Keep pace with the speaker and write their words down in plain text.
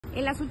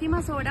En las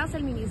últimas horas,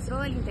 el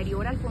ministro del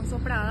Interior, Alfonso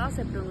Prada,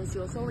 se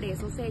pronunció sobre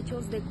esos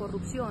hechos de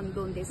corrupción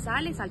donde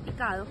sale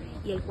salpicado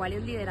y el cual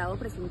es liderado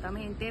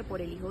presuntamente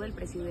por el hijo del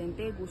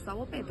presidente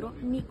Gustavo Petro,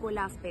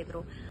 Nicolás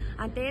Petro.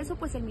 Ante eso,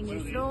 pues el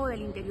ministro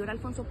del Interior,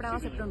 Alfonso Prada,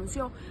 se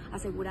pronunció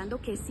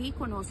asegurando que sí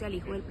conoce al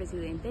hijo del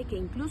presidente, que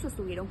incluso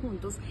estuvieron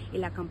juntos en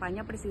la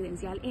campaña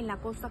presidencial en la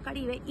costa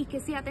Caribe y que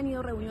sí ha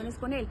tenido reuniones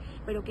con él,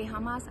 pero que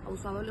jamás ha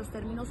usado los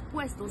términos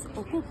puestos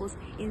o cupos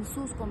en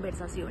sus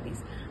conversaciones.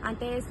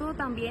 Ante esto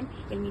también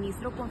el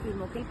ministro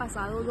confirmó que el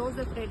pasado 2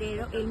 de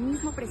febrero el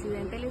mismo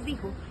presidente les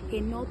dijo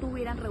que no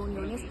tuvieran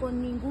reuniones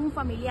con ningún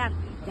familiar,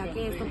 ya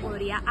que esto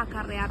podría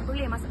acarrear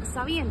problemas,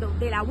 sabiendo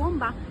de la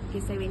bomba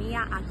que se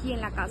venía aquí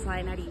en la Casa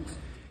de Nariño.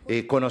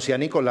 Conocí a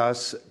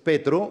Nicolás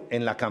Petro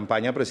en la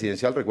campaña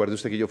presidencial. Recuerde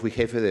usted que yo fui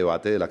jefe de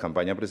debate de la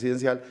campaña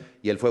presidencial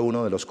y él fue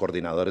uno de los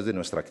coordinadores de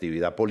nuestra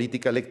actividad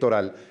política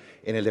electoral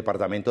en el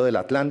departamento del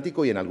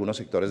Atlántico y en algunos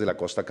sectores de la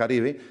costa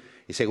Caribe.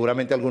 Y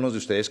seguramente algunos de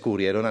ustedes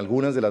cubrieron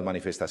algunas de las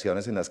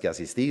manifestaciones en las que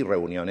asistí,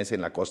 reuniones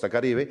en la costa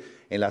Caribe,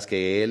 en las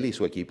que él y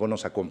su equipo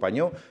nos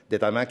acompañó, de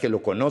tal manera que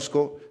lo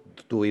conozco.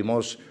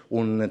 Tuvimos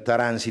un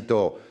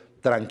tránsito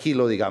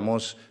tranquilo,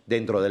 digamos,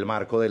 dentro del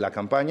marco de la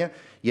campaña,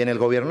 y en el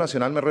gobierno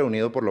nacional me he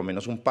reunido por lo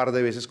menos un par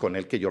de veces con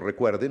él que yo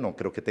recuerde, no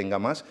creo que tenga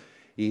más,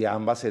 y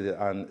ambas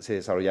se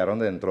desarrollaron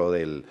dentro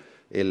del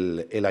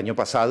el año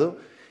pasado.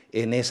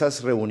 En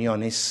esas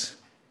reuniones,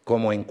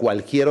 como en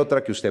cualquier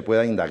otra que usted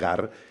pueda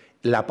indagar,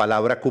 la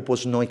palabra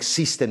cupos no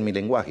existe en mi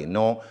lenguaje,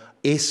 no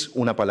es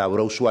una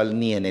palabra usual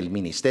ni en el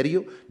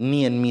ministerio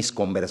ni en mis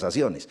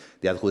conversaciones,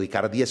 de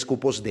adjudicar 10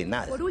 cupos de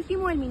nada. Por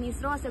último, el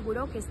ministro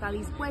aseguró que está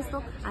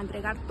dispuesto a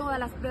entregar todas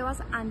las pruebas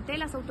ante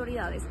las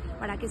autoridades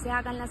para que se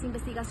hagan las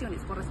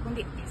investigaciones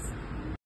correspondientes.